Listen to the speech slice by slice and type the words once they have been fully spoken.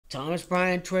Thomas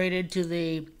Bryant traded to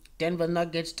the Denver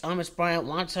Nuggets. Thomas Bryant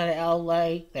wants out of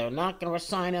LA. They're not going to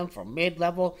resign him for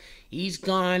mid-level. He's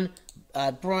gone.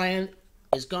 Bryant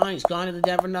is gone. He's gone to the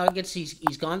Denver Nuggets.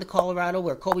 He's gone to Colorado,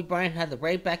 where Kobe Bryant had the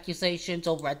rape accusations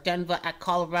over at Denver, at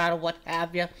Colorado, what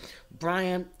have you.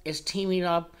 Bryant is teaming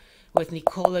up with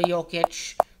Nikola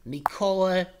Jokic.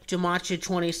 Nikola Jamacha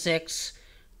 26.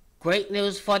 Great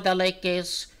news for the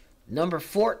Lakers. Number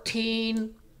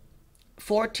 14.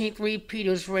 14th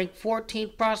repeaters ranked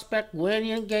 14th prospect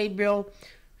William Gabriel,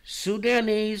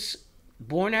 Sudanese,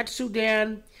 born at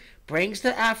Sudan, brings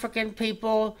the African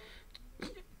people,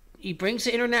 he brings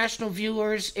the international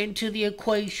viewers into the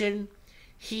equation.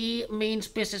 He means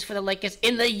business for the Lakers.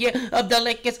 In the year of the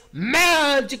Lakers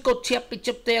magical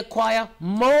championship, they acquire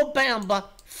Mo Bamba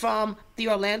from the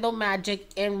Orlando Magic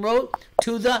en route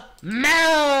to the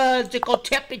magical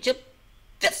championship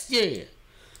this year.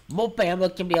 Mo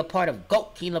Bamba can be a part of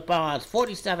GOAT King LeBron's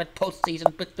 47th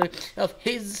postseason victory of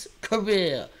his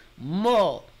career.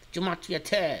 Mo Gematria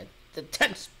 10, the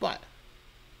 10th spot.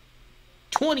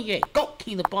 28, GOAT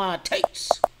King LeBron takes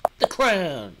the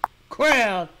crown.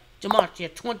 Crown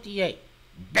Gematria 28.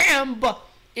 Bamba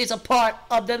is a part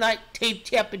of the 19th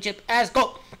championship as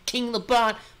GOAT King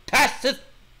LeBron passes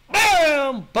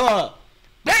Bamba.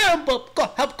 Bamba,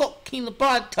 go help GOAT King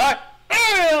LeBron tie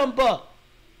Bamba.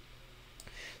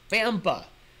 Bamba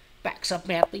backs up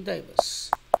Anthony Davis.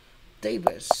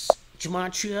 Davis,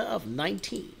 gematria of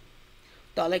 19.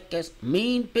 The Lakers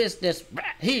mean business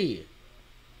right here.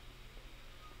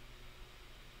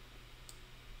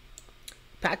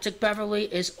 Patrick Beverly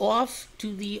is off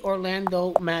to the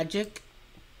Orlando Magic.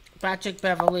 Patrick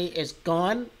Beverly is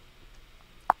gone.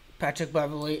 Patrick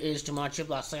Beverly is gematria of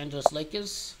Los Angeles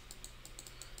Lakers.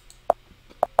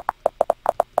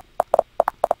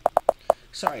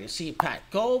 Sorry to see Pat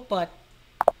go, but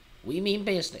we mean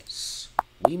business.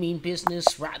 We mean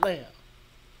business right there.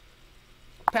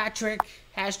 Patrick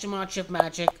has gematria of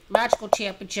Magic. Magical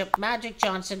championship. Magic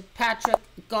Johnson. Patrick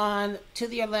gone to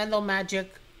the Orlando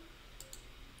Magic.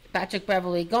 Patrick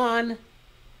Beverly gone.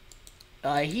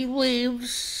 He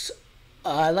leaves.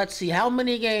 Let's see how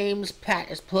many games Pat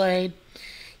has played.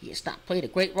 He has not played a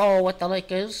great role with the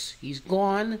Lakers. He's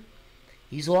gone.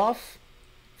 He's off.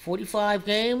 45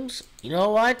 games. You know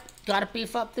what? Gotta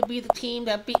beef up to be the team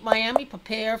that beat Miami.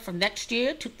 Prepare for next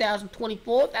year,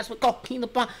 2024. That's what GOAT King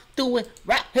LeBron doing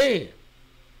right here.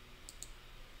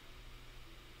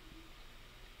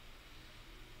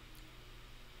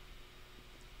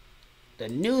 The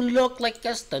new look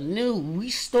Lakers, the new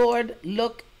restored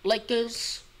look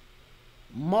Lakers.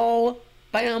 Mo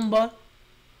Bamba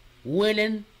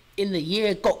winning in the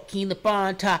year GOAT King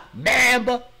LeBron top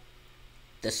Bamba.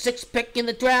 The 6th pick in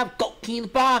the draft, GOAT King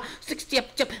LeBron. 6th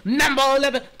championship, number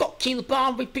 11, GOAT King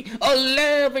LeBron. Repeat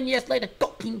 11 years later,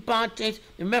 GOAT King LeBron James.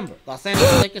 Remember, Los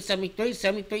Angeles Lakers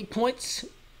 73 points.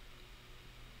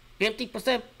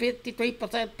 50%,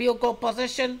 53% field goal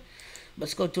position.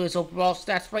 Let's go to his overall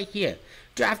stats right here.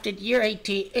 Drafted year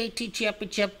 18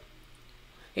 championship.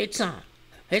 It's on.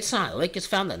 Lakers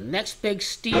found the next big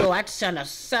steal at center.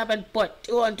 7 foot,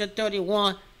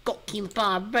 231. GOAT King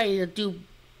LeBron ready to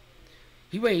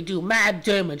do mad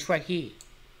damage right here.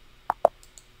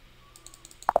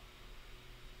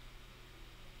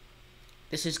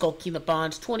 This is GOAT King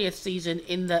LeBron's 20th season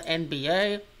in the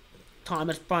NBA.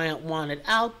 Thomas Bryant wanted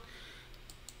out.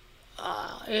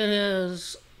 It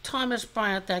is Thomas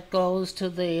Bryant that goes to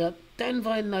the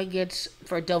Denver Nuggets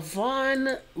for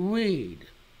Devon Reed.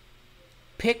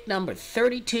 Pick number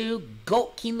 32,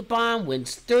 GOAT King LeBron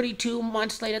wins 32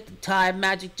 months later to tie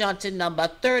Magic Johnson, number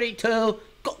 32.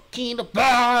 GOAT King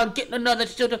LeBron getting another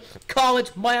shooter.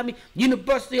 College, Miami,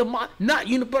 University of Miami, not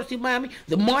University of Miami,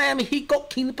 the Miami Heat. GOAT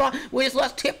King LeBron where his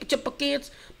last championship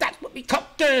against. That's what we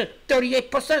talking.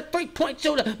 38% 3-point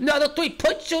shooter, another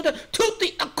 3-point shooter to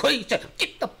the equation.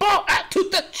 Get the ball out to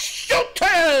the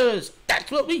shooters.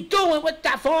 That's what we doing with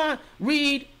Devon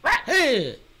Reed right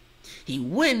here. He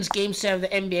wins Game 7 of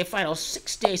the NBA Finals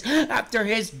 6 days after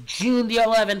his June the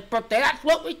 11th birthday. That's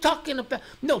what we're talking about.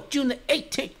 No, June the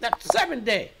 18th. That's 7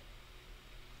 days.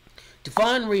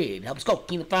 Devon Reed helps GOAT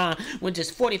King LeBron wins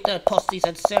his 43rd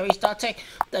postseason series to take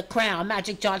the crown.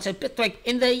 Magic Johnson victory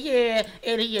in the year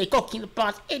 88. GOAT King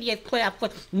LeBron's 88th playoff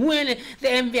win, winning the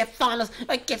NBA Finals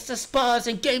against the Spurs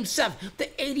in Game 7. The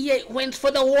 88 wins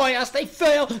for the Warriors. They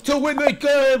fail to win the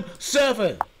Game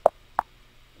 7.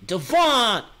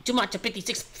 Devon, Gematria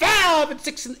 56, 5 and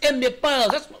 6 in the NBA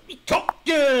Finals. That's what we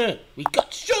talking. We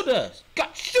got shooters.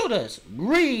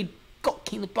 Reed, GOAT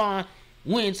King LeBron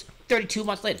wins 32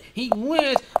 months later. He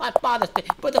wins on Father's Day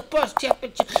for the first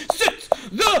championship since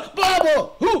the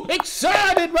bubble. Who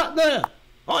excited right now?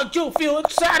 Aren't you feel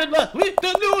excited about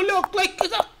the new look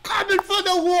Lakers are coming for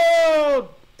the world?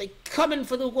 They coming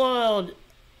for the world.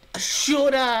 A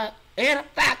shooter and a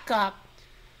backup.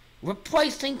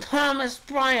 Replacing Thomas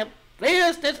Bryant.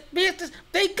 Business.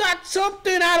 They got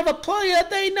something out of a player.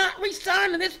 They not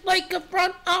resigning. This Laker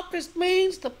front office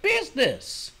means the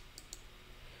business.